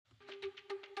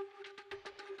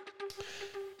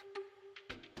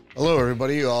Hello,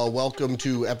 everybody. Welcome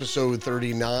to episode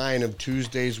 39 of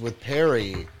Tuesdays with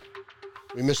Perry.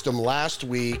 We missed him last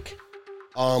week,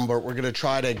 but we're going to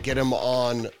try to get him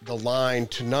on the line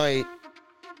tonight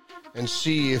and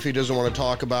see if he doesn't want to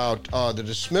talk about the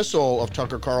dismissal of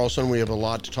Tucker Carlson. We have a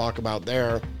lot to talk about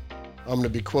there. I'm going to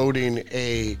be quoting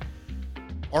a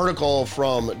article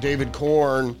from David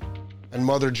Korn and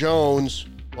Mother Jones,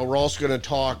 but we're also going to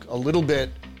talk a little bit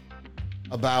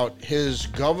about his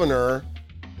governor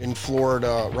in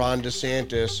Florida, Ron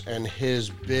DeSantis, and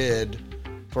his bid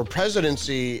for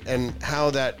presidency and how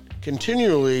that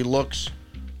continually looks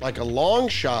like a long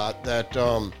shot that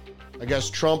I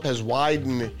guess Trump has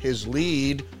widened his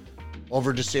lead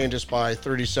over DeSantis by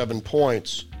 37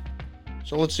 points.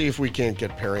 So let's see if we can't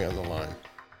get Perry on the line.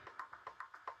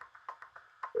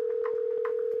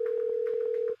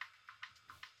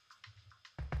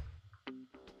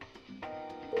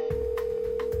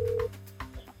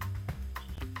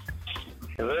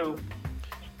 Hello.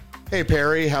 Hey,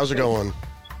 Perry, how's it going?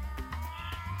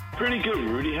 Pretty good,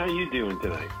 Rudy. How you doing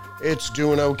tonight? It's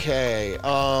doing okay.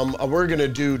 We're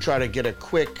going to try to get a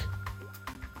quick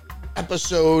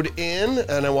episode in,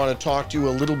 and I want to talk to you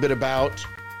a little bit about,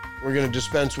 we're going to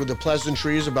dispense with the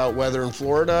pleasantries about weather in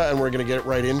Florida, and we're going to get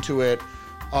right into it.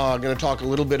 Going to talk a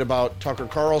little bit about Tucker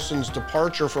Carlson's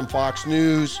departure from Fox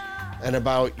News and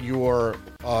about your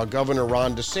Governor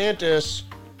Ron DeSantis.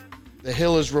 The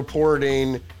Hill is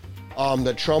reporting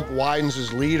that Trump widens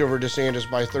his lead over DeSantis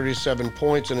by 37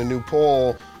 points in a new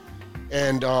poll,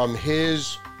 and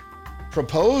his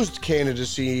proposed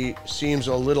candidacy seems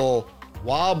a little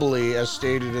wobbly, as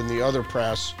stated in the other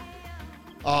press.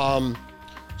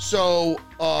 So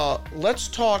let's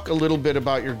talk a little bit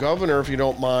about your governor, if you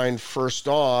don't mind, first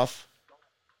off,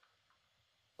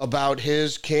 about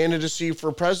his candidacy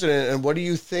for president, and what do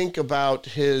you think about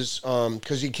his,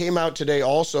 because he came out today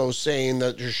also saying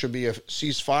that there should be a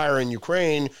ceasefire in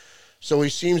Ukraine, so he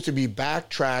seems to be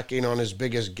backtracking on his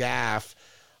biggest gaffe,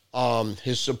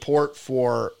 his support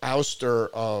for ouster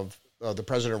of the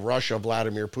president of Russia,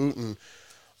 Vladimir Putin.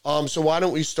 So why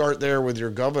don't we start there with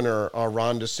your governor,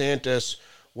 Ron DeSantis?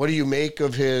 What do you make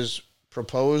of his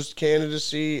proposed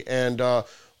candidacy, and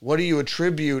what do you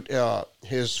attribute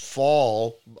his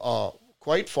fall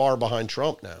quite far behind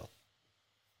Trump now?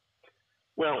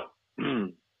 Well,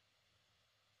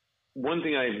 one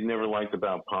thing I've never liked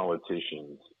about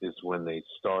politicians is when they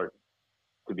start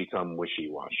to become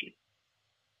wishy-washy.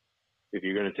 If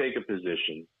you're going to take a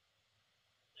position,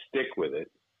 stick with it.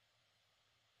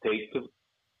 Take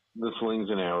the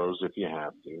slings and arrows if you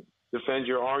have to. Defend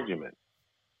your argument.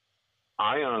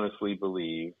 I honestly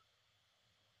believe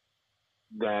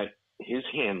that his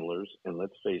handlers, and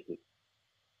let's face it,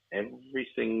 every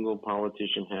single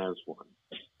politician has one.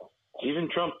 Even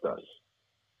Trump does.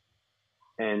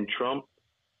 And Trump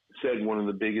said one of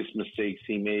the biggest mistakes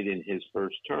he made in his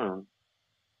first term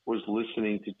was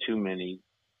listening to too many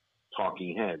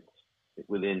talking heads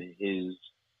within his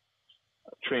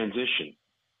transition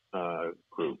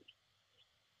group.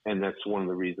 And that's one of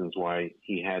the reasons why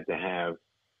he had to have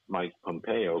Mike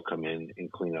Pompeo come in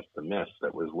and clean up the mess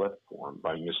that was left for him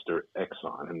by Mr.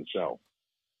 Exxon himself.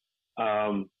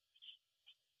 I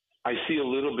see a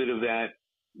little bit of that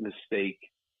mistake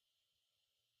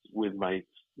with my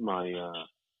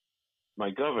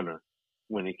governor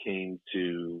when it came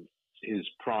to his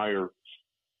prior.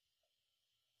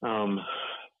 I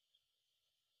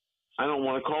don't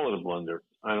want to call it a blunder.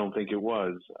 I don't think it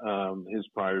was his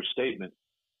prior statement.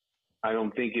 I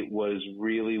don't think it was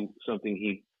really something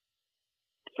he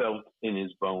felt in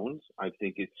his bones. I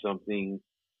think it's something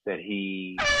that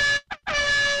he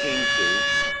came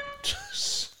to.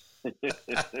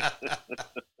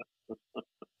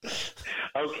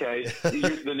 Okay.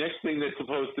 The next thing that's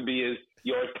supposed to be is,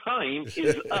 your time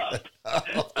is up.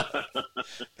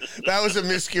 That was a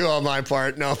miscue on my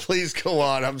part. No, please go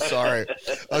on. I'm sorry.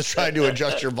 I was trying to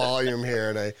adjust your volume here,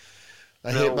 and I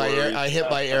hit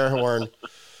my air horn.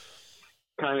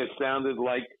 Kind of sounded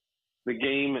like the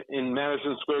game in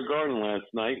Madison Square Garden last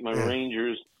night. My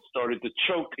Rangers started to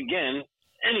choke again.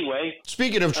 Anyway.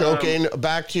 Speaking of choking,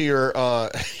 back to your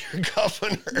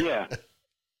governor. Yeah.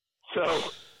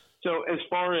 So as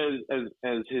far as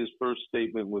his first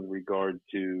statement with regard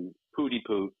to Pootie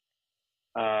Poot,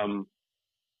 I don't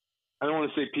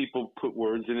want to say people put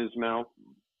words in his mouth,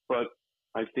 but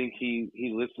I think he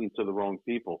listened to the wrong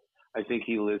people. I think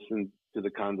he listened to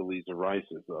the Condoleezza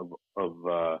Rices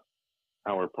of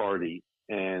our party,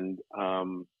 and I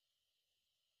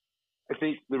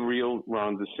think the real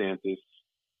Ron DeSantis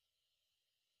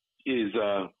is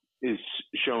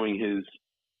showing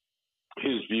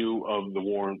his view of the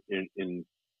war in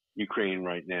Ukraine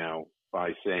right now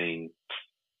by saying,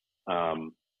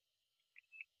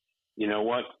 you know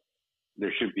what,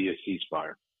 there should be a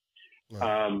ceasefire.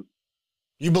 Right.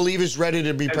 You believe he's ready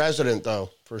to be president,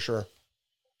 though, for sure.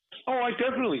 Oh, I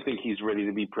definitely think he's ready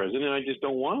to be president. I just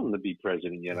don't want him to be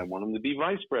president yet. I want him to be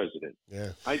vice president.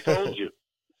 Yeah. I told you.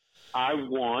 I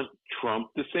want Trump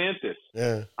DeSantis.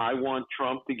 Yeah. I want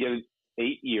Trump to get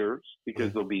 8 years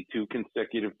because there'll be 2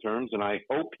 consecutive terms, and I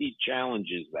hope he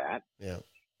challenges that. Yeah.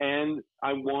 And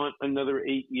I want another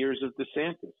 8 years of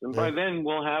DeSantis. And by then,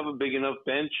 we'll have a big enough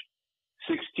bench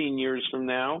 16 years from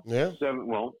now. Yeah.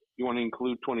 Well, you want to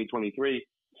include 2023,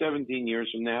 17 years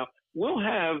from now, we'll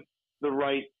have the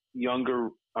right younger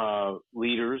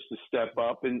leaders to step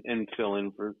up and fill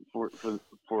in for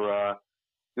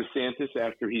DeSantis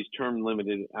after he's term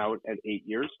limited out at 8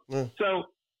 years. Yeah. So,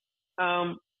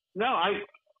 no,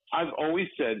 I've always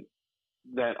said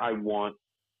that I want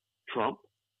Trump,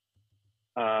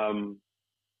 and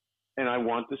I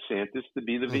want DeSantis to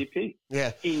be the VP.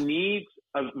 Yeah. He needs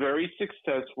a very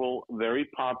successful, very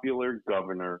popular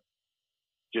governor,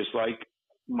 just like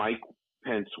Mike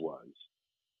Pence was.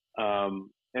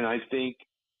 And I think,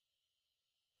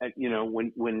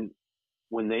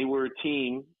 when they were a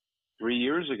team 3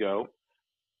 years ago,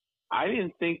 I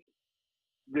didn't think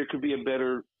there could be a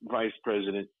better vice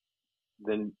president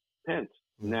than Pence.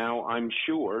 Now I'm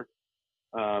sure,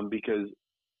 because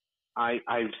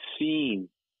I've seen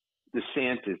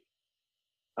DeSantis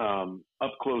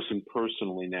up close and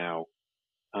personally now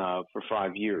for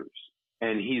 5 years,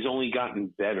 and he's only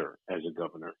gotten better as a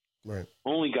governor. Right.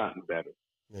 Only gotten better.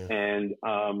 Yeah. And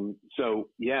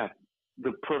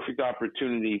the perfect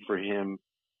opportunity for him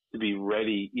to be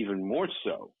ready even more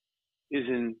so is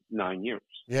in 9 years.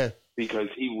 Yeah. Because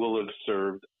he will have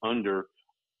served under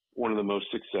one of the most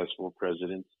successful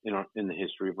presidents in the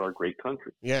history of our great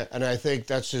country. Yeah, and I think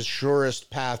that's his surest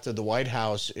path to the White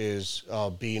House is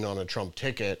being on a Trump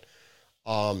ticket,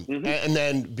 and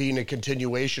then being a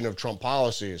continuation of Trump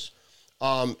policies.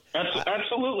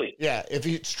 Absolutely. Yeah, if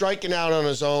he's striking out on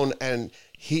his own and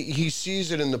he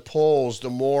sees it in the polls, the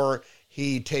more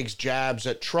he takes jabs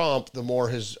at Trump, the more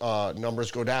his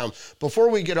numbers go down. Before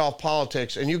we get off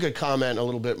politics, and you could comment a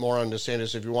little bit more on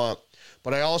DeSantis if you want,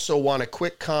 but I also want a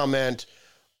quick comment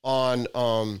on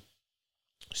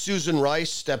Susan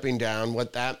Rice stepping down,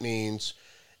 what that means,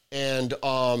 and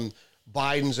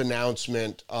Biden's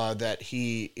announcement that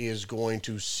he is going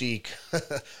to seek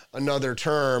another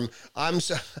term. I'm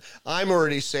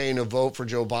already saying a vote for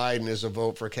Joe Biden is a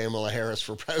vote for Kamala Harris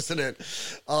for president,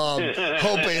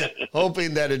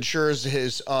 hoping that ensures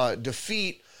his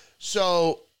defeat.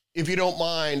 So, if you don't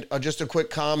mind, just a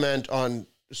quick comment on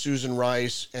Susan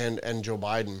Rice and Joe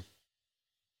Biden.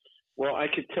 Well, I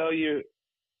could tell you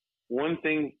one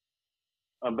thing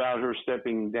about her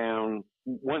stepping down.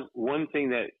 One thing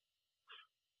that,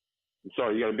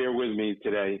 sorry, you got to bear with me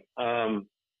today.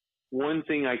 One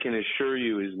thing I can assure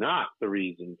you is not the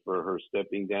reason for her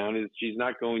stepping down is she's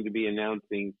not going to be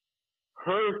announcing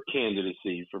her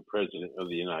candidacy for president of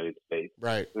the United States.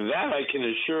 Right. That I can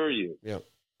assure you. Yeah.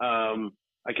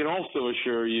 I can also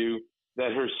assure you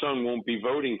that her son won't be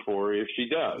voting for her if she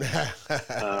does.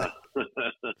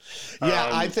 Yeah,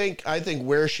 I think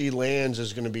where she lands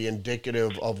is going to be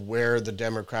indicative of where the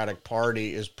Democratic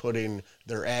Party is putting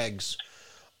their eggs.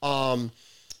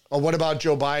 What about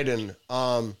Joe Biden?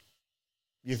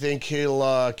 You think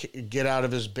he'll get out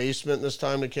of his basement this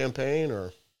time to campaign,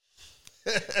 or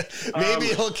maybe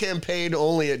he'll campaign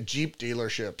only at Jeep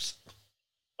dealerships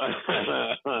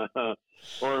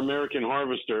or American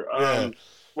Harvester? Yeah.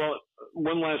 Well,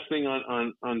 one last thing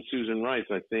on Susan Rice.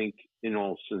 I think, in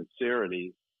all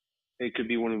sincerity, it could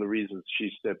be one of the reasons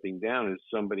she's stepping down is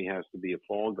somebody has to be a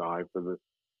fall guy for the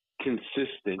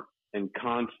consistent and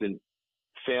constant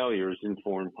failures in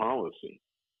foreign policy.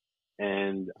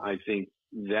 And I think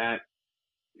that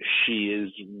she is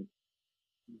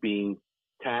being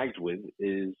tagged with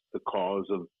is the cause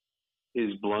of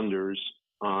his blunders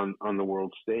on the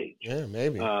world stage. Yeah,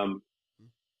 maybe.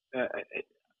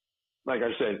 Like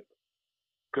I said,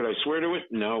 could I swear to it?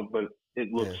 No, but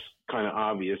it looks kind of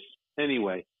obvious.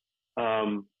 Anyway,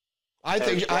 I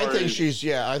think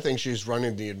she's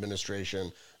running the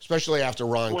administration, especially after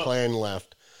Ron Klain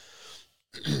left.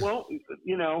 Well,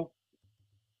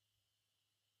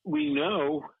 we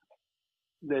know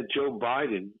that Joe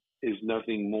Biden is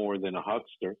nothing more than a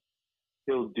huckster.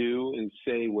 He'll do and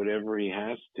say whatever he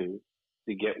has to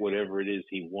get whatever it is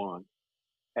he wants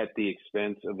at the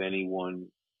expense of anyone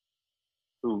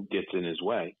who gets in his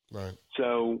way. Right.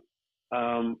 So,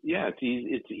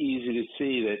 it's easy to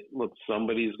see that, look,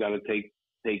 somebody's got to take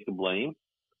the blame.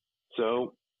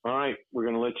 So, all right, we're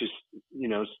going to let you,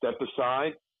 step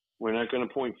aside We're not going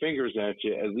to point fingers at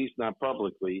you, at least not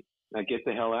publicly. Now get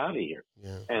the hell out of here.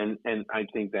 Yeah. And I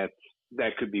think that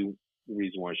could be the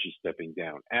reason why she's stepping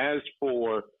down. As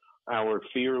for our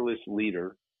fearless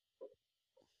leader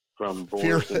from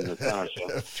Boris and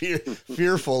Natasha.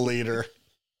 Fearful leader.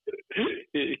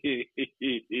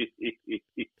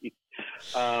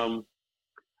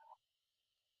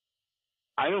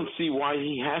 I don't see why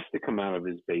he has to come out of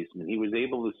his basement. He was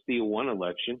able to steal one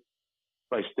election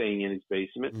by staying in his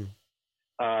basement.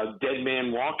 Dead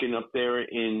Man Walking up there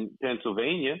in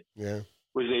Pennsylvania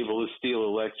was able to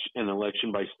steal an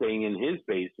election by staying in his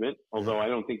basement, although I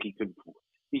don't think he could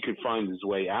find his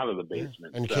way out of the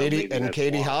basement. And so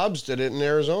Katie Hobbs did it in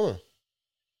Arizona.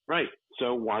 Right.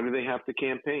 So why do they have to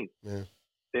campaign? Yeah.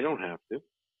 They don't have to.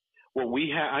 Well,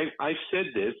 I've said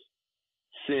this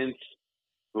since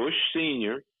Bush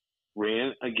Sr.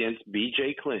 ran against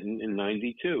B.J. Clinton in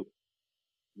 92.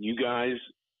 You guys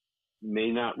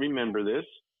may not remember this,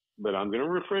 but I'm going to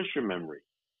refresh your memory.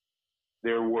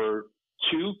 There were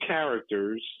two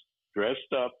characters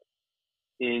dressed up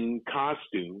in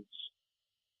costumes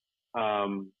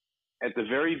at the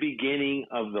very beginning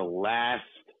of the last,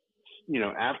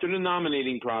 after the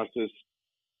nominating process,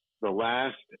 the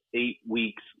last 8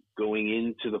 weeks going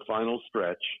into the final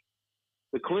stretch,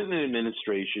 the Clinton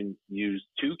administration used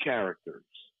two characters.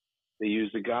 They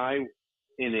used a guy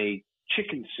in a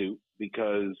chicken suit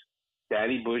because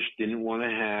Daddy Bush didn't want to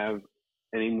have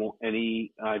I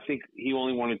think he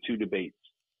only wanted 2 debates.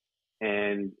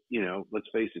 And, let's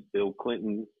face it, Bill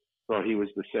Clinton thought he was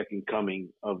the second coming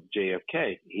of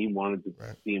JFK. He wanted to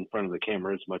be in front of the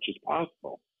camera as much as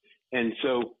possible. And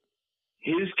so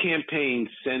his campaign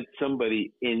sent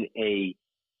somebody in a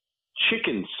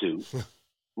chicken suit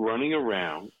running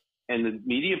around, and the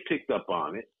media picked up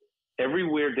on it.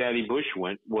 Everywhere Daddy Bush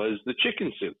went was the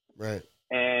chicken suit. Right.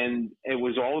 And it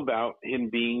was all about him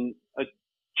being a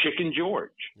Chicken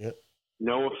George. Yep.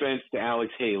 No offense to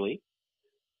Alex Haley,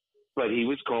 but he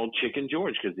was called Chicken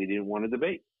George because he didn't want to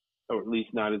debate, or at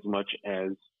least not as much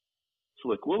as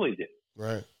Slick Willie did.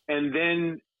 Right. And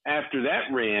then after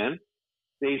that ran,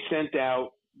 they sent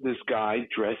out this guy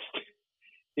dressed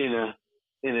in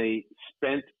a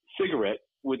spent cigarette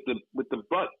with the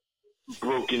butt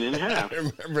broken in half. I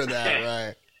remember that,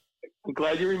 right. I'm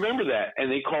glad you remember that. And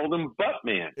they called him Butt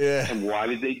Man. Yeah. And why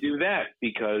did they do that?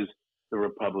 Because the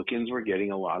Republicans were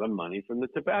getting a lot of money from the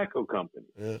tobacco company.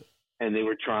 Yeah. And they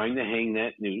were trying to hang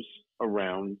that noose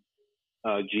around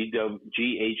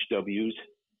GHWB's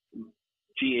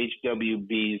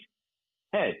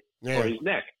head or his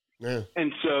neck. Yeah.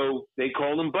 And so they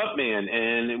called him Butt Man.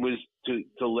 And it was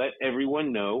to let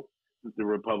everyone know that the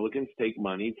Republicans take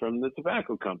money from the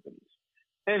tobacco companies.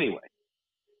 Anyway,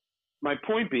 my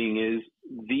point being is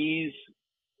these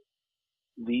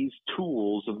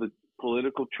tools of the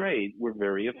political trade were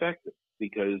very effective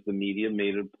because the media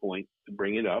made a point to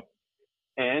bring it up.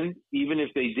 And even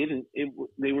if they didn't,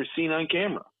 they were seen on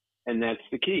camera. And that's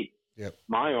the key. Yep.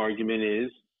 My argument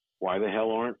is, why the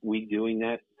hell aren't we doing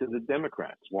that to the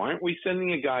Democrats? Why aren't we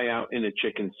sending a guy out in a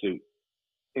chicken suit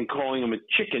and calling him a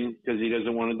chicken because he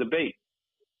doesn't want to debate?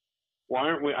 Why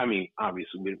aren't we? I mean,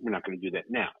 obviously, we're not going to do that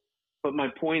now. But my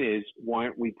point is, why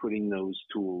aren't we putting those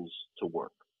tools to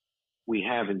work? We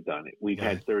haven't done it. We've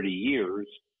had 30 years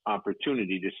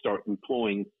opportunity to start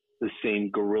employing the same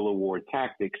guerrilla war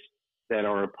tactics that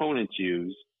our opponents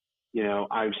use.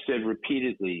 I've said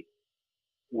repeatedly,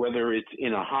 whether it's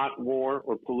in a hot war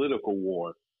or political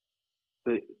war,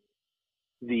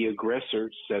 the aggressor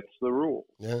sets the rule.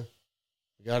 Yeah.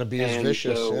 You got to be as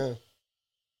vicious.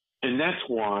 And that's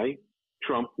why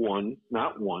Trump won,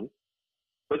 not one,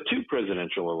 but 2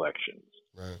 presidential elections.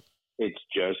 Right. It's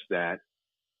just that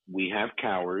we have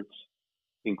cowards,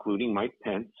 including Mike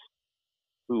Pence,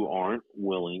 who aren't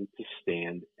willing to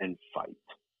stand and fight.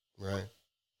 Right.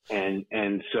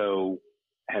 And so,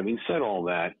 having said all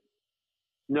that,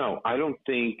 no, I don't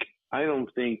think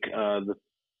the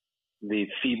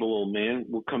feeble old man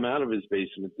will come out of his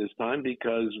basement this time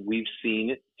because we've seen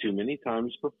it too many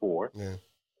times before. Yeah.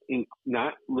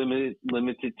 Not limited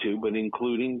to, but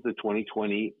including the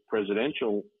 2020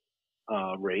 presidential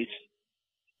race,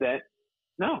 that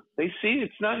no, they see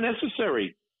it's not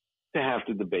necessary to have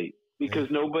to debate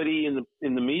because nobody in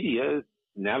the media,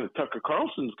 now that Tucker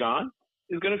Carlson's gone,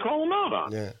 is going to call them out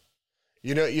on. Yeah.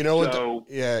 You know what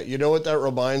that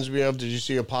reminds me of? Did you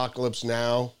see Apocalypse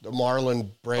Now? The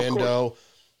Marlon Brando,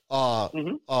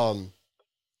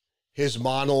 his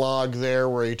monologue there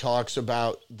where he talks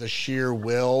about the sheer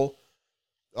will,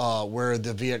 where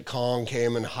the Viet Cong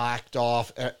came and hacked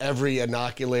off every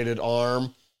inoculated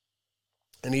arm.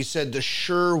 And he said the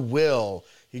sheer will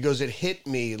He goes, it hit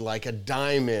me like a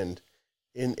diamond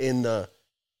in the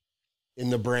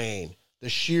brain. The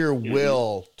sheer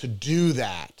will to do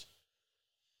that,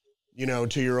 you know,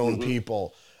 to your own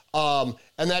people. And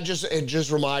that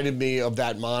just reminded me of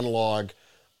that monologue.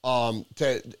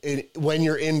 When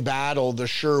you're in battle, the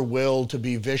sure will to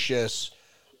be vicious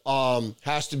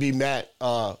has to be met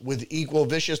with equal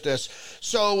viciousness.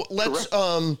 So let's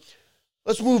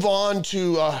move on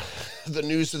to the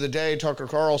news of the day, Tucker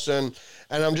Carlson,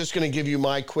 and I'm just going to give you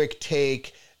my quick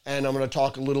take, and I'm going to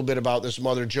talk a little bit about this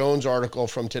Mother Jones article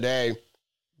from today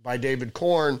by David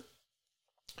Korn.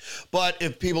 But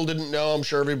if people didn't know, I'm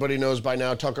sure everybody knows by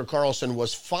now, Tucker Carlson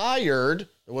was fired.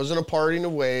 It wasn't a parting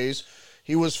of ways.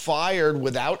 He was fired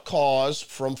without cause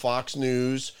from Fox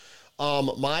News.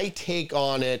 My take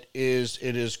on it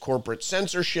is corporate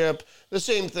censorship. The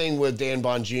same thing with Dan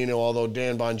Bongino, although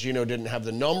Dan Bongino didn't have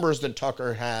the numbers that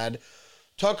Tucker had.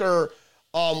 Tucker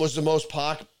was the most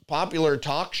popular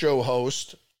talk show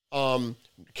host,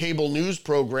 cable news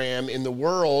program in the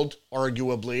world,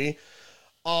 arguably.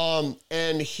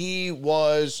 And he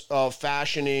was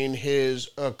fashioning his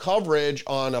coverage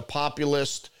on a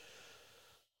populist,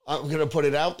 I'm going to put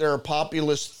it out there,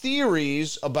 populist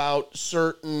theories about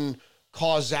certain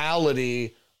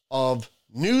causality of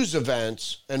news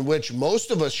events, and which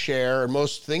most of us share, and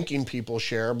most thinking people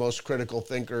share, most critical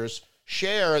thinkers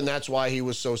share, and that's why he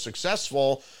was so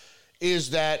successful, is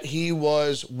that he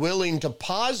was willing to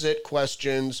posit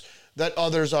questions that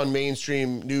others on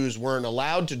mainstream news weren't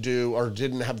allowed to do or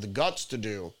didn't have the guts to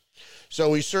do.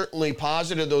 So he certainly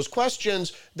posited those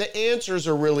questions. The answers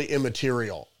are really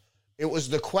immaterial. It was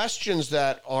the questions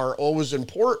that are always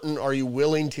important. Are you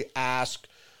willing to ask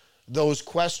those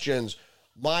questions?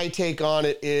 My take on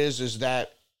it is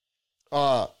that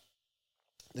the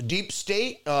deep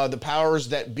state, the powers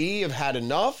that be, have had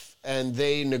enough, and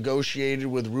they negotiated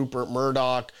with Rupert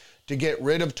Murdoch to get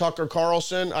rid of Tucker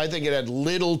Carlson. I think it had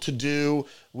little to do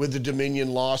with the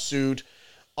Dominion lawsuit.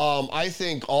 I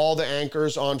think all the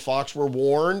anchors on Fox were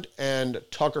warned, and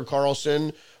Tucker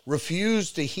Carlson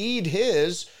refused to heed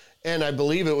his, and I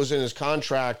believe it was in his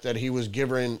contract that he was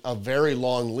given a very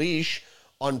long leash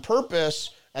on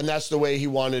purpose, and that's the way he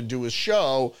wanted to do his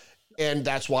show, and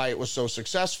that's why it was so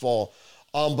successful.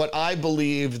 But I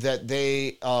believe that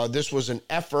this was an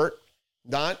effort,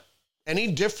 not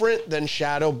any different than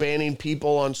shadow banning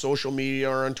people on social media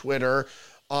or on Twitter,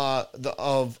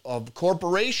 of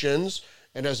corporations,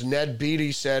 and as Ned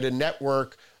Beatty said in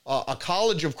Network, a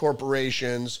college of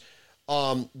corporations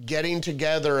getting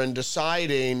together and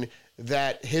deciding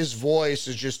that his voice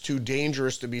is just too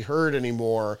dangerous to be heard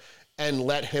anymore, and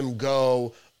let him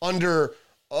go under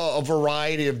a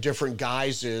variety of different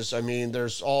guises. I mean,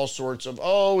 there's all sorts of,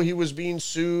 he was being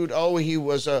sued. He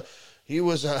was a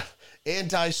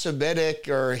anti-Semitic,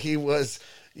 or he was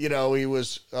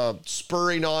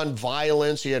spurring on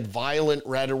violence. He had violent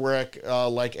rhetoric,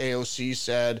 like AOC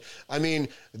said. I mean,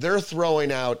 they're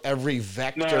throwing out every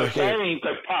vector. No, that ain't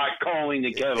the pot calling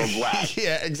the kettle black.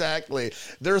 Yeah, exactly.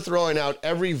 They're throwing out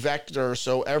every vector,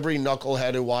 so every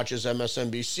knucklehead who watches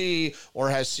MSNBC or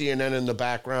has CNN in the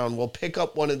background will pick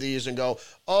up one of these and go,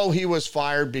 he was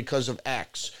fired because of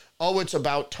X. It's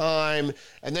about time.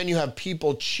 And then you have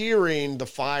people cheering the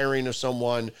firing of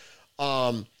someone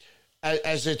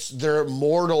as it's their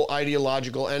mortal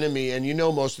ideological enemy. And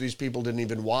most of these people didn't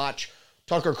even watch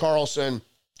Tucker Carlson.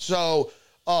 So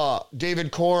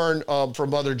David Korn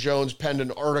from Mother Jones penned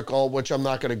an article, which I'm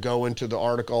not going to go into the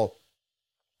article,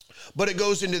 but it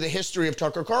goes into the history of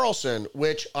Tucker Carlson,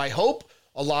 which I hope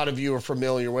a lot of you are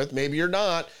familiar with. Maybe you're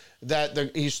not.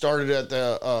 He started at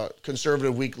the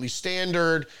Conservative Weekly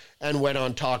Standard and went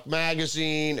on Talk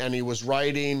Magazine, and he was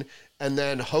writing and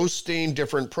then hosting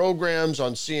different programs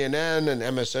on CNN and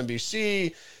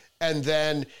MSNBC, and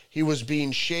then he was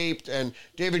being shaped. And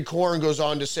David Korn goes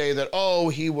on to say that,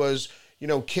 he was,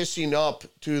 kissing up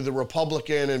to the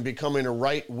Republican and becoming a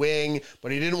right wing,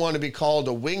 but he didn't want to be called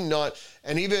a wing nut.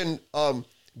 And even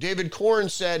David Korn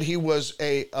said he was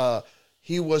a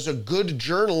good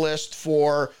journalist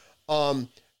for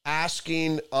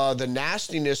asking the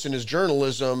nastiness in his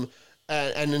journalism,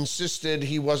 and insisted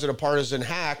he wasn't a partisan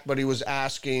hack, but he was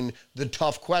asking the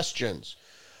tough questions.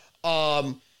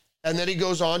 And then he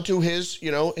goes on to his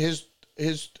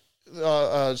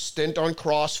stint on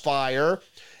Crossfire,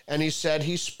 and he said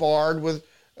he sparred with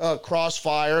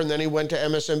Crossfire, and then he went to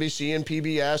MSNBC and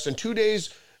PBS, and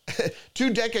 2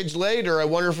 decades later, I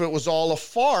wonder if it was all a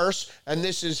farce, and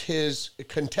this is his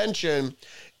contention,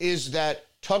 is that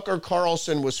Tucker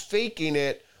Carlson was faking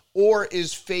it, or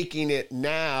is faking it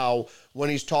now when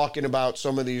he's talking about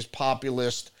some of these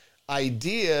populist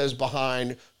ideas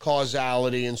behind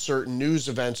causality in certain news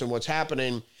events and what's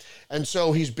happening. And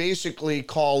so he's basically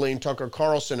calling Tucker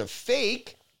Carlson a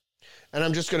fake. And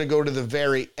I'm just going to go to the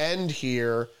very end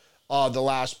here, the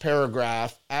last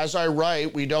paragraph. As I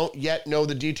write, we don't yet know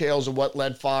the details of what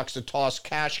led Fox to toss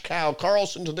cash cow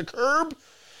Carlson to the curb.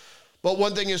 But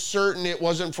one thing is certain, it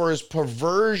wasn't for his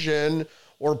perversion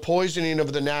or poisoning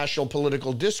of the national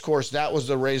political discourse. That was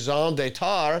the raison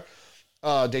d'etre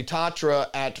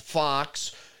at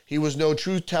Fox. He was no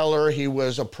truth teller. He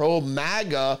was a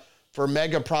pro-MAGA for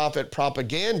mega profit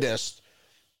propagandist.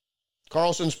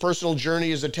 Carlson's personal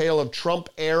journey is a tale of Trump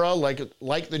era, like the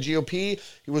GOP.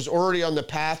 He was already on the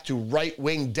path to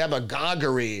right-wing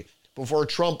demagoguery before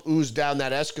Trump oozed down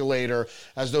that escalator.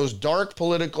 As those dark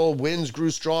political winds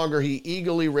grew stronger, he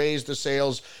eagerly raised the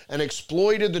sails and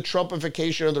exploited the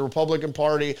Trumpification of the Republican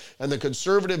Party and the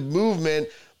conservative movement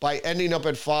by ending up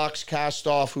at Fox, cast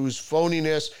off whose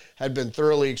phoniness had been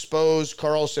thoroughly exposed.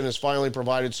 Carlson has finally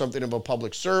provided something of a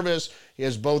public service. He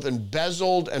has both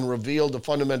embezzled and revealed the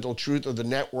fundamental truth of the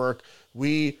network.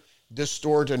 We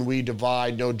distort and we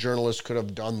divide. No journalist could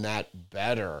have done that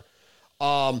better.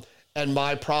 And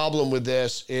my problem with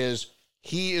this is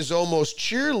he is almost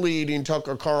cheerleading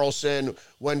Tucker Carlson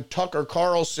when Tucker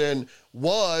Carlson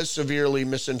was severely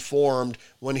misinformed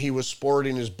when he was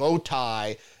sporting his bow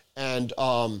tie and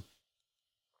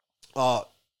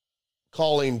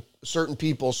calling certain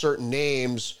people certain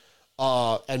names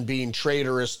and being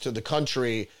traitorous to the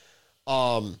country,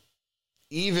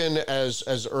 even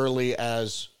as early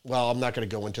as, well, I'm not going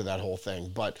to go into that whole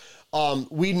thing, but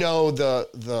we know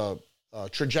the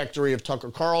trajectory of Tucker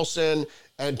Carlson.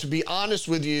 And to be honest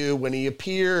with you, when he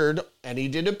appeared, and he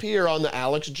did appear on the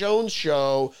Alex Jones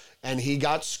show, and he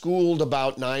got schooled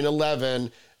about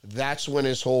 9/11, that's when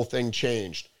his whole thing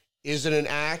changed. Is it an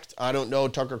act? I don't know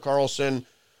Tucker Carlson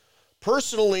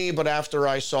personally, but after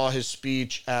I saw his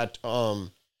speech at the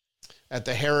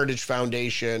Heritage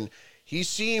Foundation, he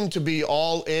seemed to be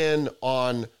all in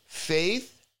on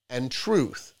faith and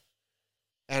truth.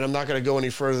 And I'm not going to go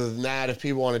any further than that. If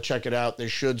people want to check it out, they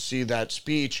should see that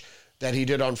speech that he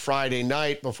did on Friday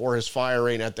night before his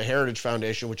firing at the Heritage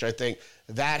Foundation, which I think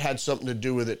that had something to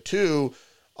do with it too.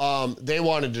 They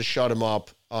wanted to shut him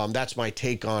up. That's my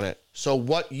take on it. So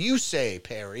what you say,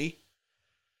 Perry?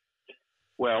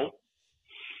 Well,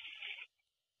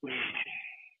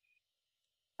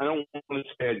 I don't want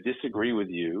to say I disagree with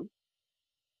you.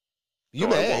 You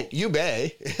may.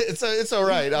 It's all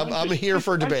right. I'm here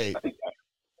for debate.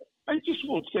 I just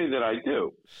won't say that I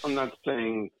do. I'm not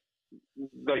saying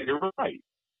that you're right.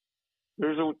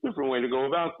 There's a different way to go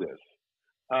about this.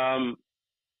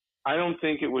 I don't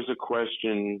think it was a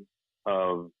question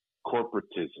of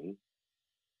corporatism.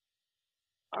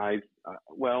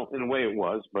 Well, in a way it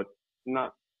was, but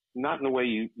not in the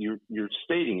way you're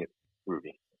stating it,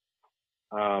 Rudy.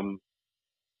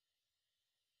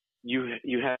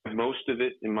 You have most of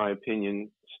it, in my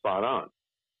opinion, spot on.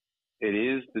 It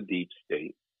is the deep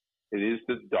state. It is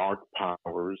the dark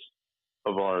powers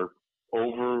of our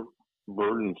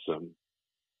overburdensome,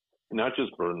 not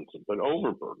just burdensome, but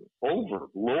overlord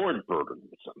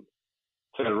burdensome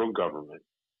federal government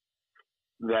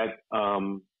that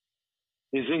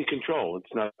is in control.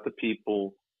 It's not the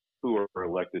people who are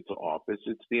elected to office.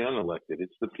 It's the unelected.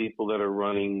 It's the people that are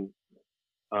running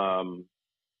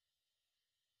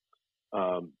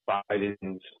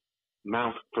Biden's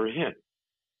mouth for him.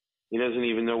 He doesn't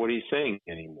even know what he's saying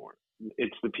anymore.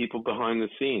 It's the people behind the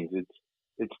scenes.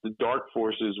 It's the dark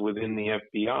forces within the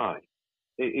FBI.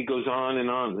 It goes on,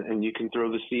 and you can throw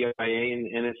the CIA and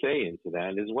NSA into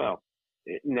that as well.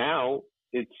 Now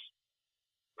it's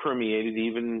permeated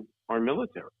even our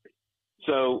military.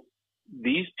 So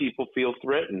these people feel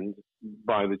threatened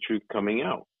by the truth coming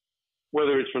out,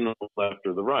 whether it's from the left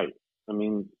or the right. I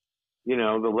mean,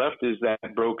 the left is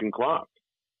that broken clock.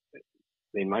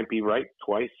 They might be right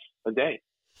twice a day,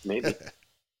 maybe.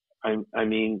 I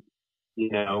mean,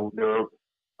 I'll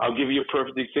give you a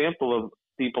perfect example of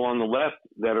people on the left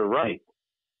that are right.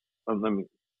 That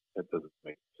doesn't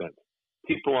make sense.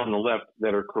 People on the left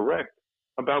that are correct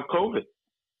about COVID.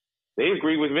 They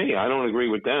agree with me. I don't agree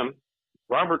with them.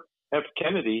 Robert F.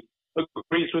 Kennedy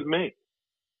agrees with me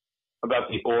about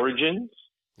the origins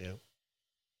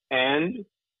and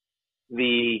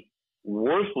the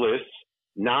worthless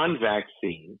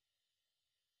non-vaccine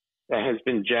that has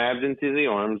been jabbed into the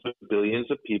arms of billions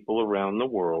of people around the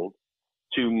world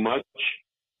to much,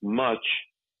 much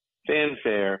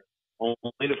fanfare, only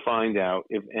to find out,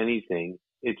 if anything,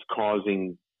 it's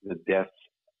causing the deaths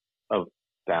of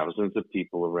thousands of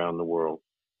people around the world,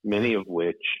 many of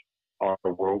which are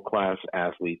world-class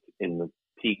athletes in the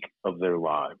critique of their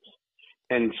lives.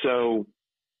 And so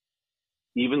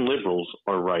even liberals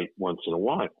are right once in a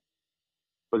while.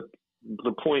 But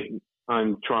the point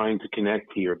I'm trying to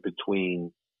connect here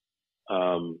between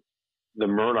the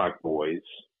Murdoch boys,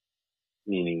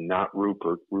 meaning not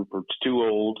Rupert. Rupert's too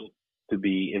old to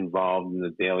be involved in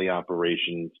the daily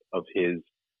operations of his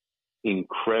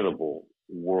incredible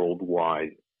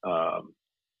worldwide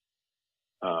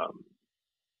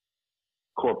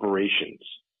corporations.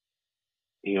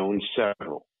 He owns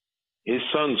several. His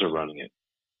sons are running it,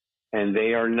 and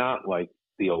they are not like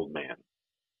the old man.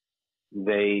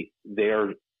 They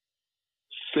are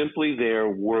simply there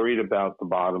worried about the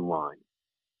bottom line.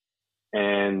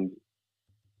 And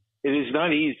it is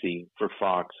not easy for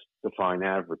Fox to find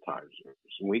advertisers.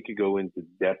 And we could go into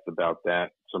depth about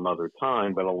that some other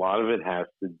time, but a lot of it has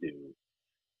to do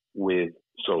with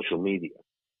social media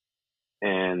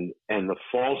and the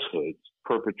falsehoods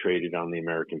perpetrated on the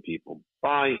American people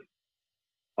by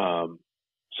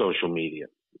social media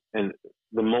and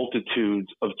the multitudes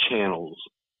of channels,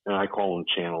 and I call them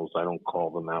channels, I don't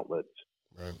call them outlets,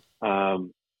 right.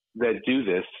 That do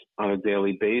this on a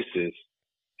daily basis,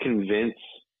 convince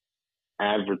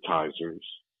advertisers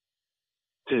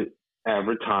to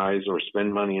advertise or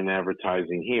spend money in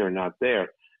advertising here, not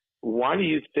there. Why do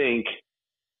you think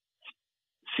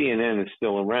CNN is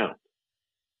still around?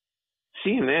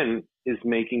 CNN is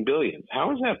making billions.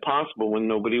 How is that possible when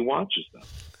nobody watches them?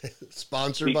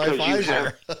 Sponsored by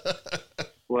Pfizer.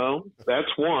 Well,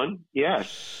 that's one,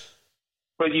 yes.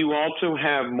 But you also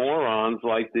have morons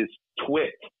like this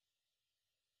Twit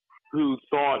who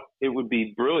thought it would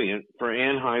be brilliant for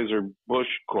Anheuser-Busch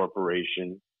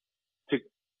Corporation to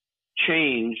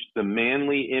change the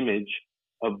manly image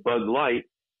of Bud Light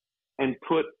and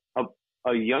put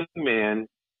a young man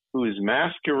who is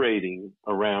masquerading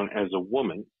around as a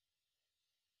woman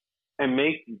and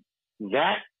make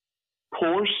that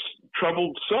poor,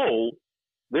 troubled soul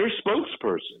their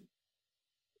spokesperson.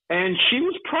 And she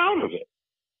was proud of it.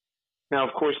 Now,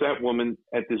 of course, that woman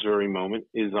at this very moment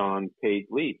is on paid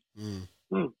leave.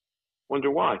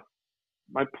 Wonder why.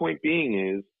 My point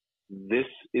being is, this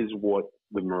is what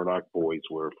the Murdoch boys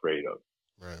were afraid of.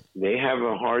 Right. They have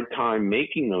a hard time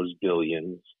making those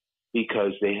billions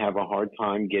because they have a hard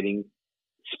time getting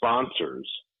sponsors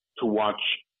to watch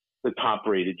the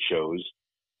top-rated shows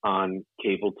on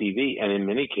cable TV, and in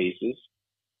many cases,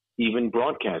 even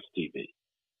broadcast TV.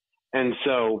 And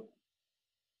so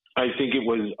I think it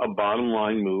was a bottom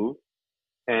line move.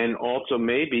 And also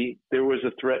maybe there was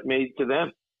a threat made to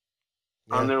them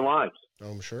on their lives.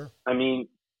 I'm sure. I mean,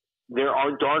 there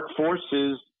are dark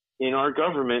forces in our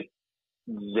government.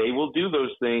 They will do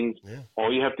those things. Yeah.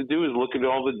 All you have to do is look at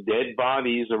all the dead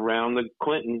bodies around the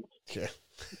Clintons. Yeah.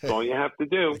 That's all you have to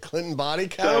do. The Clinton body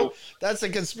count? So, that's a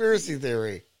conspiracy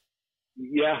theory.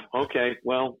 Yeah. Okay.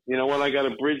 Well, you know what? I got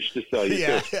a bridge to sell you.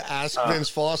 Yeah. Too. Ask Vince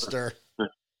Foster.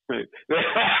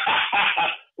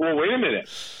 Well, wait a minute.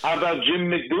 How about Jim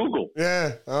McDougal?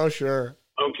 Yeah. Oh, sure.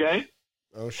 Okay.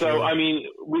 Oh, sure. So, I mean,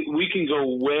 we can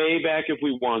go way back if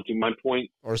we want to. My point.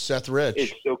 Or Seth Rich.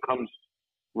 It still comes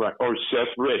right. Or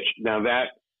Seth Rich. Now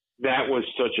that was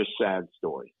such a sad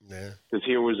story. Yeah. Because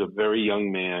here was a very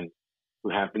young man who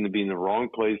happened to be in the wrong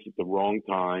place at the wrong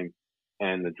time,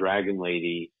 and the Dragon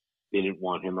Lady didn't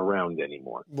want him around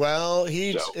anymore. Well,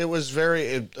 it was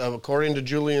very, according to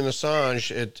Julian Assange,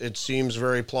 it seems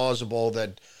very plausible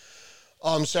that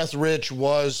Seth Rich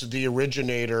was the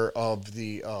originator of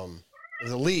the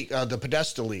leak, the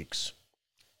Podesta leaks.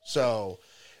 So,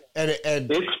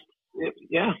 it's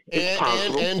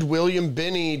possible. And William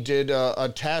Binney did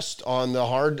a test on the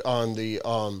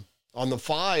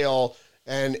file,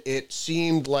 and it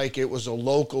seemed like it was a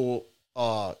local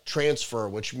transfer,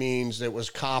 which means it was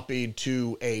copied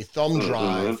to a thumb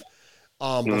drive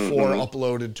before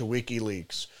uploaded to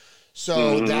WikiLeaks.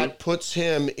 So that puts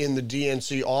him in the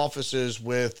DNC offices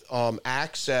with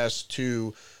access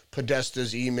to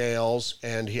Podesta's emails,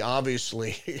 and he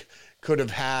obviously could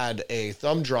have had a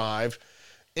thumb drive,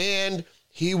 and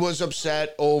he was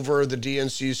upset over the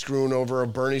DNC screwing over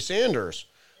of Bernie Sanders,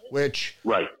 which,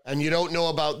 right. And you don't know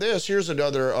about this. Here's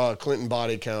another Clinton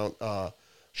body count.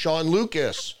 Sean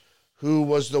Lucas, who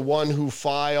was the one who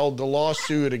filed the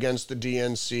lawsuit against the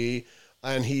DNC,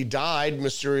 and he died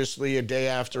mysteriously a day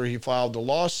after he filed the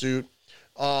lawsuit,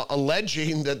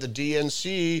 alleging that the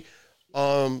DNC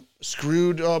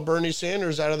screwed Bernie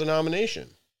Sanders out of the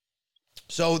nomination.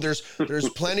 So there's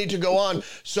plenty to go on.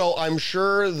 So I'm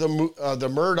sure the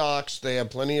Murdochs, they have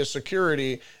plenty of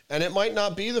security, and it might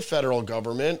not be the federal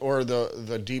government or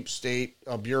the deep state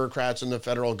bureaucrats in the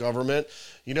federal government.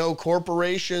 You know,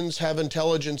 corporations have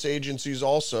intelligence agencies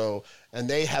also, and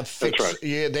they have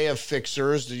they have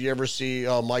fixers. Did you ever see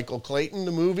Michael Clayton,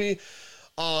 the movie?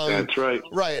 That's right.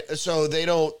 Right. So they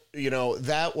don't, you know,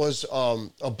 that was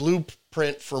a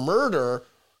blueprint for murder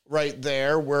right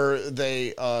there, where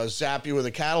they zap you with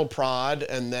a cattle prod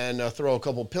and then throw a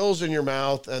couple pills in your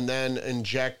mouth and then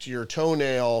inject your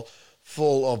toenail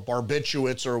full of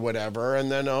barbiturates or whatever. And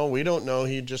then, oh, we don't know.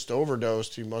 He just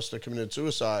overdosed. He must have committed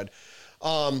suicide.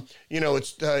 You know,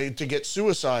 it's to get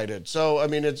suicided. So, I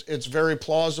mean, it's very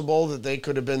plausible that they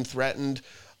could have been threatened.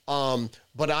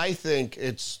 But I think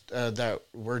it's that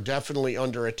we're definitely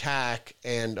under attack,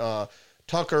 and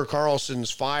Tucker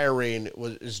Carlson's firing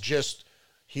is just,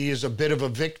 he is a bit of a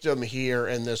victim here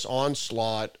in this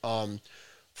onslaught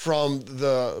from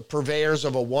the purveyors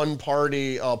of a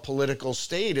one-party political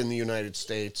state in the United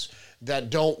States that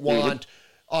don't want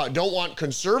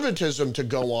conservatism to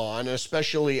go on,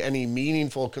 especially any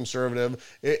meaningful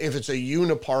conservative. If it's a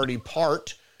uniparty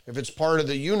part, if it's part of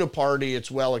the uniparty, it's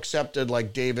well accepted,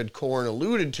 like David Corn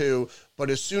alluded to. But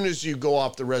as soon as you go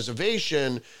off the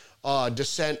reservation,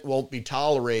 dissent won't be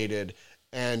tolerated.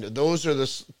 And those are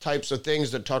the types of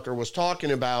things that Tucker was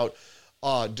talking about,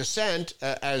 dissent,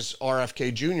 as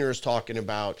RFK Jr. is talking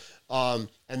about. And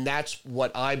that's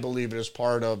what I believe is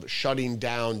part of shutting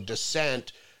down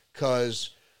dissent,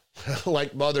 because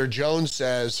like Mother Jones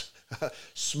says,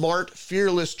 smart,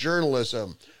 fearless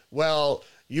journalism. Well,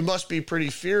 you must be pretty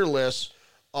fearless,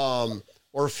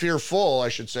 or fearful, I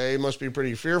should say. You must be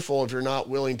pretty fearful if you're not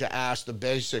willing to ask the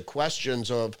basic questions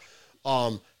of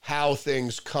how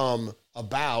things come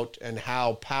about and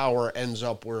how power ends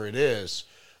up where it is.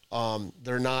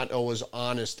 They're not always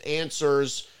honest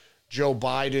answers. Joe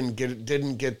Biden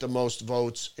didn't get the most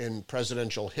votes in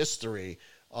presidential history.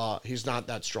 He's not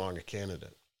that strong a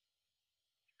candidate.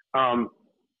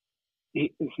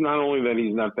 It's not only that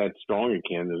he's not that strong a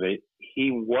candidate,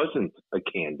 he wasn't a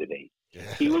candidate.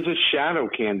 Yeah. He was a shadow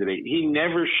candidate. He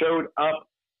never showed up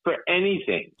for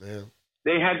anything. Yeah.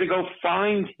 They had to go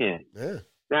find him. Yeah.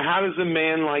 Now, how does a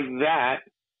man like that,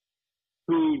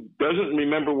 who doesn't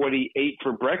remember what he ate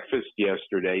for breakfast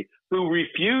yesterday, who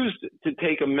refused to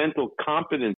take a mental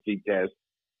competency test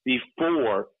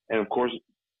before, and of course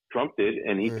Trump did,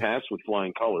 and he passed with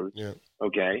flying colors,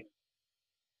 okay?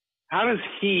 How does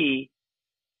he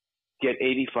get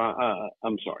 84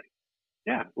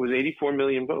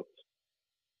 million votes?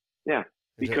 Yeah,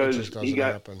 because it doesn't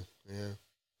happen. Yeah.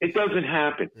 It doesn't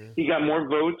happen. Yeah. He got more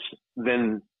votes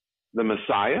than the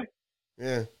Messiah?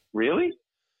 Yeah. Really?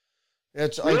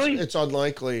 It's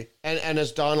unlikely. And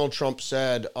as Donald Trump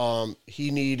said,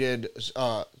 he needed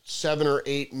 7 or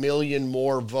 8 million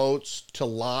more votes to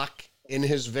lock in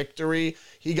his victory.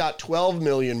 He got 12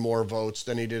 million more votes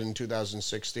than he did in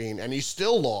 2016, and he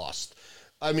still lost.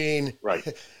 I mean... Right.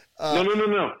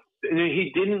 No.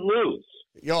 He didn't lose.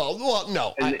 Well,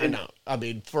 no. I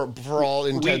mean, for all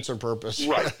intents and purposes.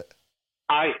 Right.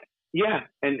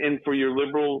 And for your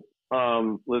liberal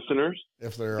listeners,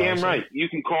 if they're damn awesome. right, you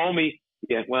can call me.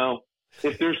 Yeah, well,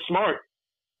 if they're smart,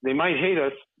 they might hate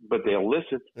us, but they'll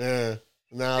listen. Yeah,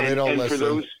 no, they don't listen. For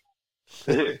those,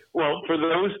 for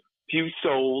those few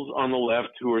souls on the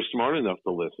left who are smart enough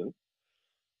to listen,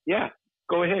 yeah,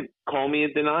 go ahead, call me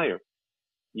a denier.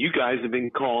 You guys have been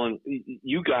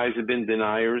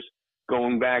deniers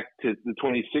going back to the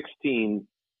 2016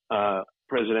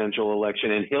 presidential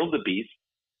election, and Hildebeest,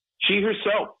 she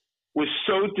herself was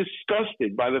so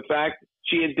disgusted by the fact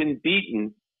she had been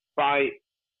beaten by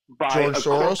George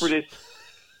Soros? corporatist.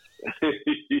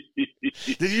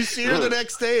 Did you see her the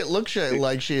next day? It looked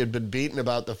like she had been beaten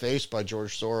about the face by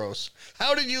George Soros.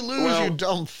 How did you lose, you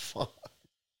dumb fuck?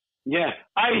 Yeah,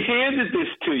 I handed this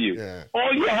to you. Yeah.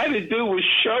 All you had to do was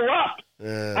show up.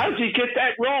 Yeah. How did you get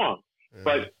that wrong? Yeah.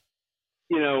 But,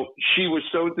 she was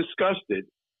so disgusted.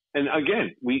 And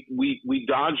again, we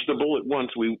dodged the bullet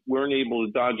once. We weren't able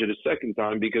to dodge it a second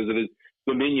time because of his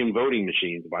Dominion voting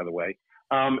machines, by the way.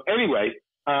 But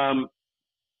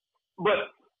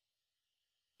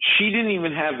she didn't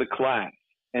even have the class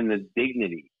and the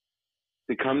dignity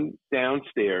to come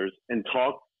downstairs and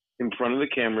talk in front of the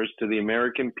cameras to the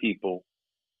American people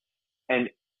and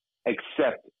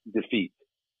accept defeat.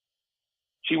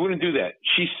 She wouldn't do that.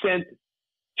 She sent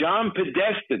John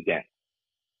Podesta down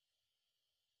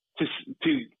to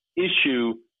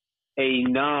issue a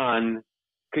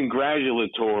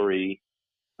non-congratulatory,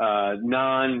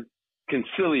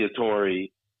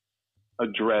 non-conciliatory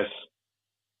address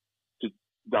to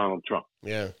Donald Trump.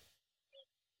 Yeah.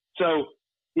 So,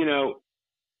 you know,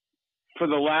 for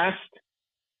the last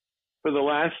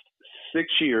 6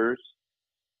 years,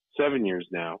 7 years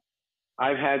now,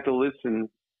 I've had to listen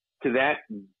to that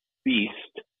beast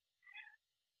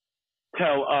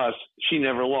tell us she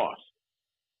never lost.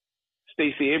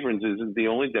 Stacey Abrams isn't the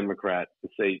only Democrat to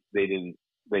say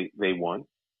they won.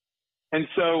 And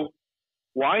so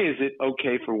why is it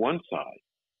okay for one side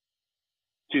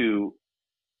to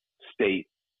state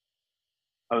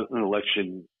an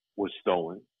election was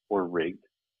stolen or rigged,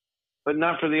 but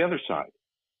not for the other side?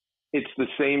 It's the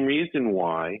same reason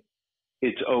why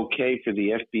it's okay for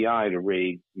the FBI to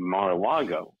raid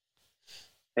Mar-a-Lago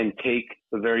and take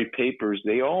the very papers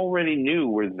they already knew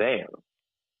were there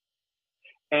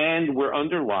and were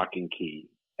under lock and key,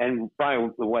 and by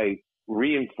the way,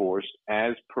 reinforced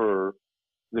as per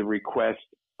the request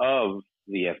of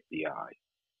the FBI.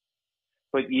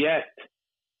 But yet,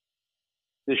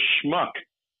 the schmuck,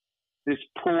 this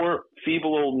poor,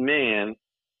 feeble old man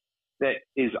that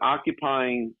is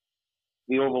occupying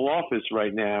the Oval Office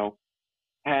right now,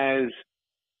 has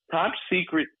top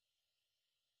secret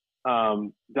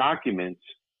documents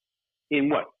in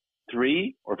what,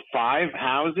 3 or 5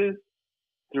 houses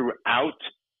throughout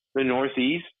the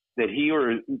Northeast that he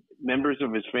or members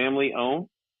of his family own.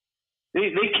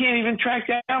 They can't even track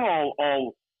down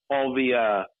all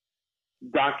the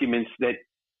documents that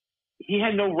he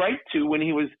had no right to when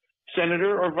he was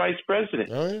senator or vice president.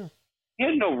 Oh, yeah. He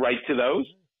had no right to those,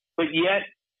 but yet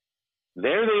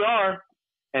there they are,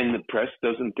 and the press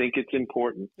doesn't think it's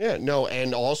important. Yeah, no,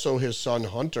 and also his son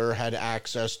Hunter had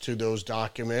access to those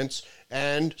documents,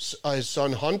 and his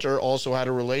son Hunter also had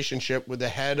a relationship with the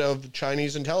head of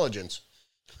Chinese intelligence.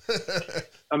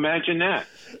 Imagine that.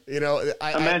 You know,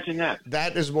 Imagine that.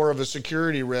 That is more of a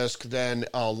security risk than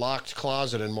a locked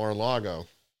closet in Mar-a-Lago.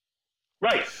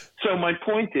 Right. So my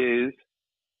point is,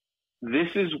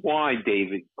 this is why,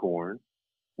 David Korn,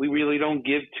 we really don't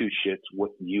give two shits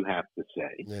what you have to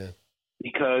say. Yeah.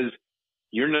 Because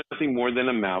you're nothing more than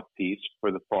a mouthpiece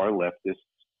for the far leftists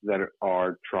that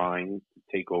are trying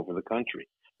to take over the country.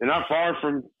 They're not far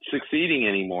from succeeding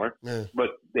anymore, Yeah.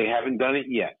 but they haven't done it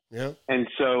yet. Yeah. And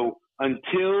so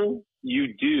until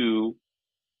you do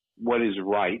what is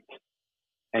right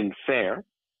and fair,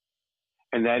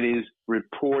 and that is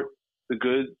report the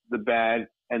good, the bad,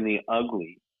 and the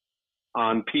ugly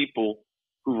on people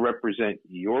who represent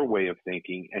your way of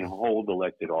thinking and hold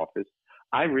elected office,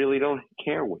 I really don't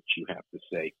care what you have to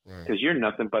say, because you're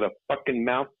nothing but a fucking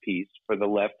mouthpiece for the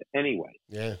left anyway.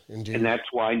 Yeah, indeed. And that's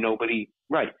why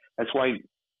that's why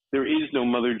there is no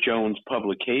Mother Jones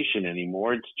publication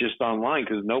anymore. It's just online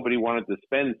because nobody wanted to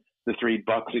spend the $3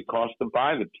 it cost to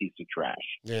buy the piece of trash.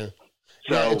 Yeah.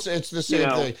 So, yeah, it's the same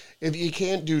thing. If you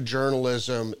can't do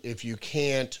journalism, if you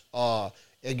can't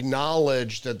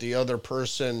acknowledge that the other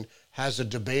person has a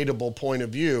debatable point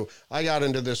of view. I got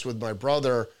into this with my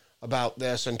brother about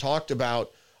this and talked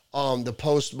about the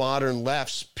postmodern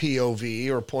left's POV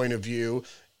or point of view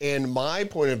and my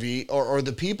point of view or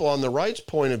the people on the right's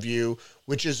point of view,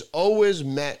 which is always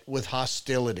met with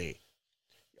hostility.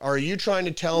 Are you trying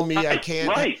to tell me I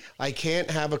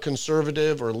can't have a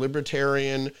conservative or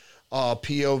libertarian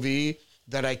POV,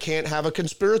 that I can't have a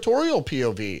conspiratorial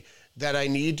POV, that I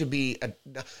need to be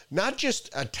not just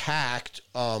attacked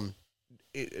in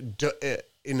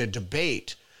a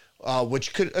debate,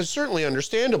 which is certainly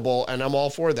understandable, and I'm all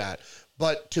for that,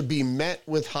 but to be met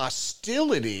with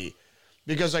hostility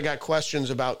because I got questions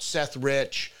about Seth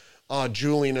Rich,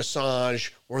 Julian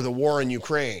Assange, or the war in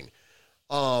Ukraine,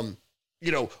 or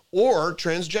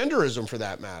transgenderism for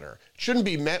that matter, it shouldn't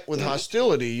be met with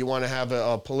hostility. You want to have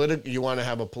a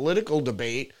political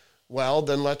debate? Well,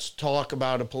 then let's talk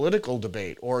about a political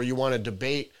debate. Or you want to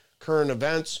debate current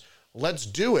events? Let's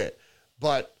do it.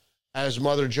 But as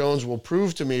Mother Jones will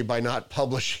prove to me by not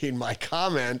publishing my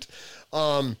comment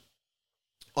on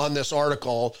this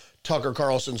article, Tucker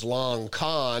Carlson's Long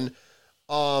Con,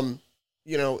 all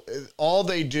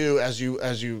they do, as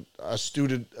you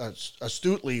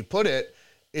astutely put it,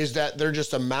 is that they're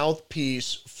just a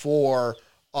mouthpiece for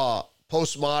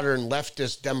postmodern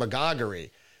leftist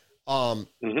demagoguery. And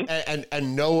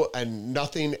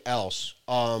nothing else.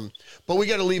 But we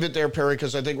got to leave it there, Perry,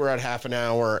 because I think we're at half an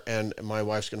hour, and my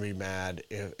wife's going to be mad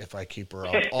if I keep her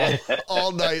up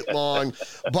all night long.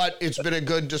 But it's been a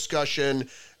good discussion,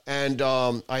 and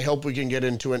I hope we can get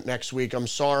into it next week. I'm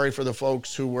sorry for the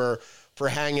folks who were for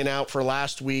hanging out for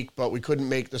last week, but we couldn't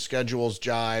make the schedules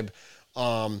jibe.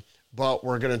 But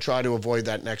we're going to try to avoid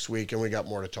that next week, and we got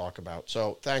more to talk about.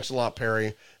 So thanks a lot,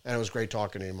 Perry, and it was great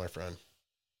talking to you, my friend.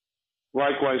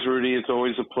 Likewise, Rudy, it's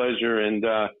always a pleasure. And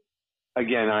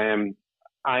again,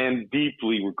 I am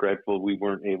deeply regretful we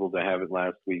weren't able to have it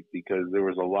last week because there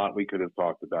was a lot we could have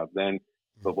talked about then,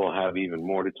 but we'll have even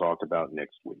more to talk about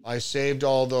next week. I saved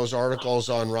all those articles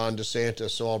on Ron DeSantis,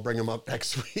 so I'll bring them up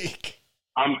next week.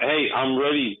 I'm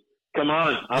ready. Come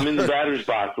on. I'm in the batter's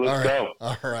box. Let's go.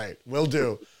 All right. Will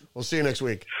do. We'll see you next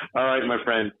week. All right, my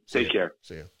friend. Take care.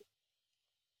 See you.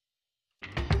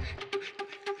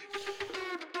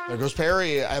 There goes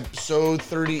Perry, episode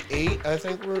 38, I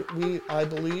think I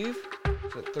believe.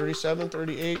 Is it 37,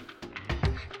 38?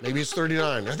 Maybe it's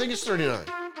 39. I think it's 39.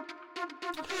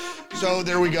 So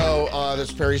there we go.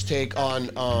 That's Perry's take on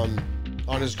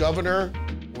his governor,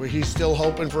 where he's still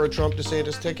hoping for a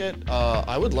Trump-DeSantis ticket.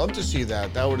 I would love to see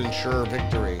that. That would ensure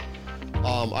victory.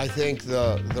 I think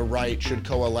the right should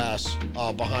coalesce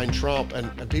behind Trump,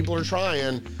 and people are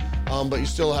trying. But you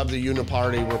still have the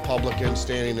uniparty Republicans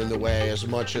standing in the way as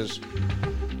much as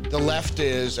the left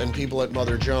is and people at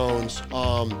Mother Jones.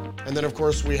 And then, of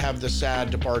course, we have the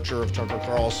sad departure of Tucker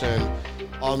Carlson.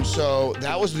 So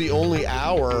that was the only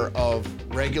hour of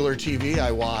regular TV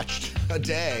I watched a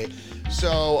day.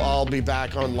 So I'll be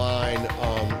back online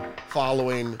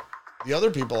following the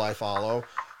other people I follow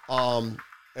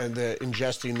and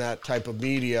ingesting that type of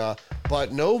media.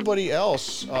 But nobody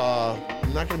else.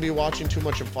 I'm not going to be watching too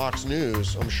much of Fox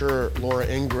News. I'm sure Laura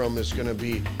Ingraham is going to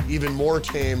be even more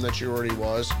tame than she already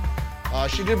was.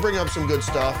 She did bring up some good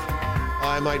stuff.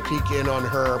 I might peek in on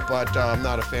her, but I'm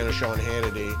not a fan of Sean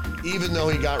Hannity. Even though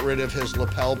he got rid of his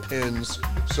lapel pins,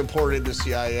 supported the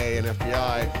CIA and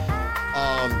FBI,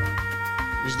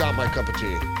 he's not my cup of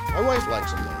tea. My wife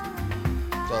likes him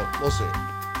though. So we'll see.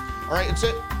 All right, that's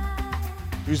it.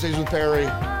 Tuesdays with Perry.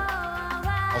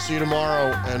 I'll see you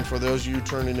tomorrow. And for those of you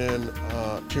tuning in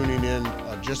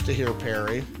just to hear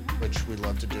Perry, which we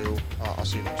love to do, I'll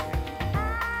see you next week.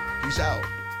 Peace out.